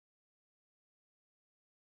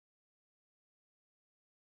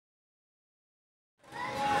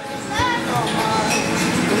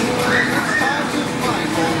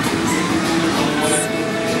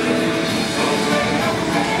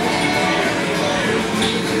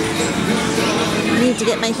need to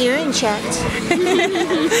get my hearing checked.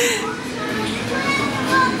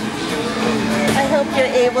 I hope you're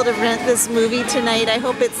able to rent this movie tonight. I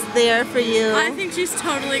hope it's there for you. I think she's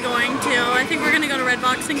totally going to. I think we're gonna go to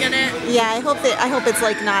Redbox and get it. Yeah, I hope it's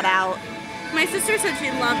like not out. My sister said she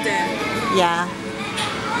loved it. Yeah,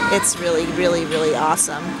 it's really, really, really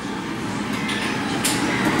awesome.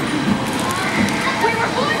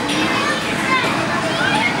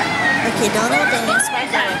 Okay, don't open this.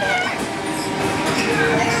 Sparkle with it.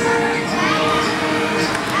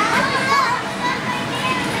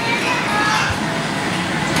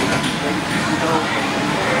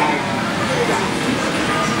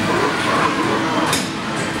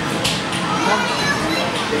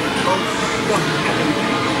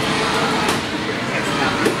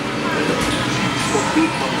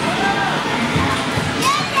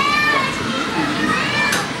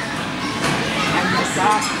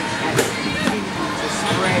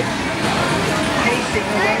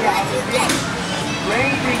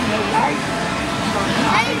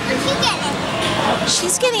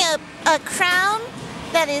 She's getting a crown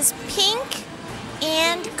that is pink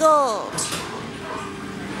and gold.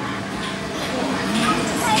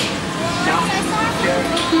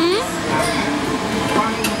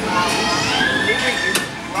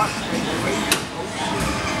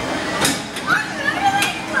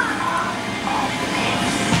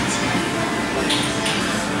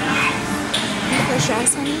 Close your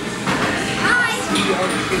eyes, honey.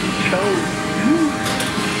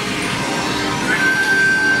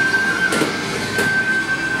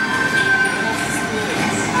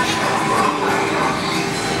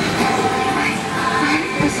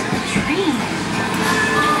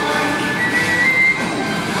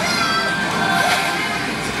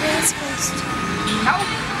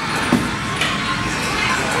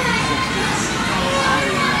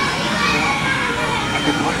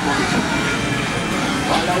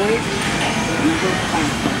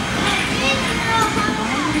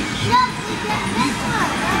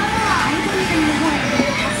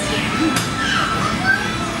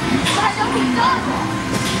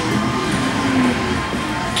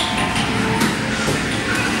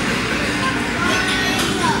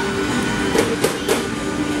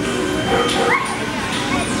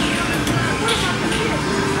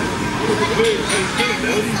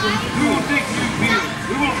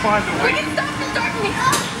 Find a way. We can stop the darkness!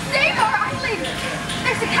 Save our island!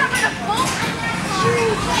 There's a cabin of both!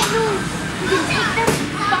 Sure, I know. We can take them,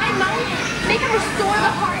 find Mount, make them restore the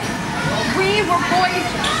heart. We were boys.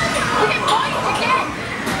 We can boys again!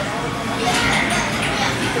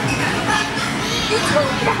 You told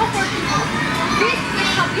me to help our people. This is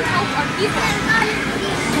how we help our people.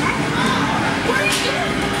 What are you?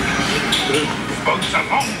 Folks, a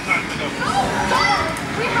long time ago. No!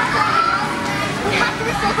 We have to We have to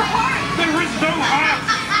restore the heart! There is no heart!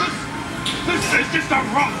 This is just a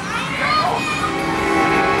rock!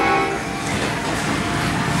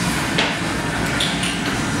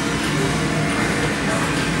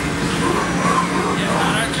 Yeah,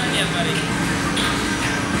 not our turn yet, buddy.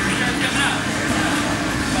 Your turn's coming up.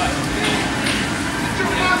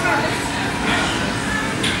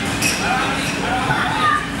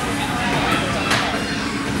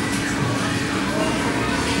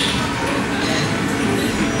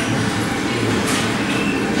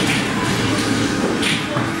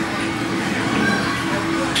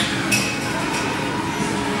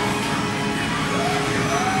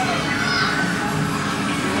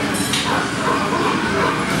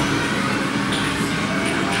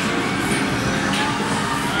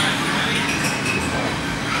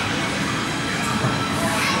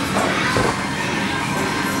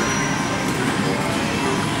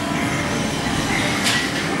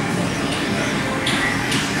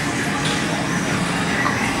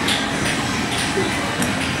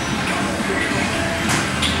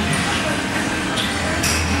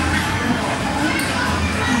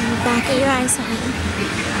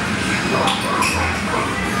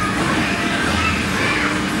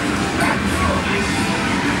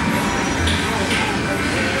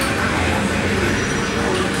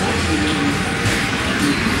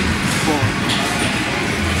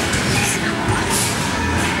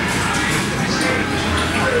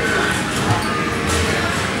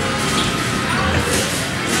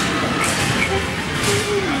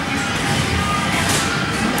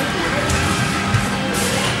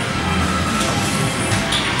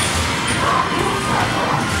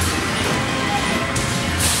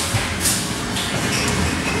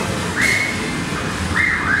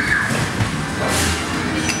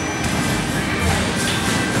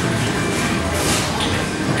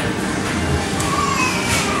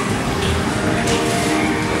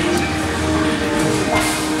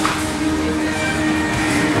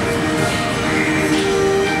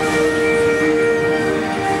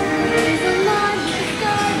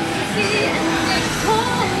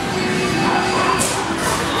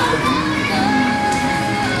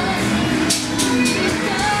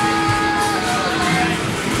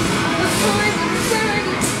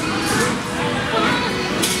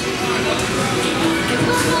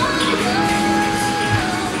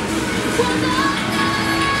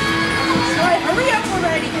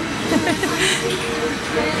 already.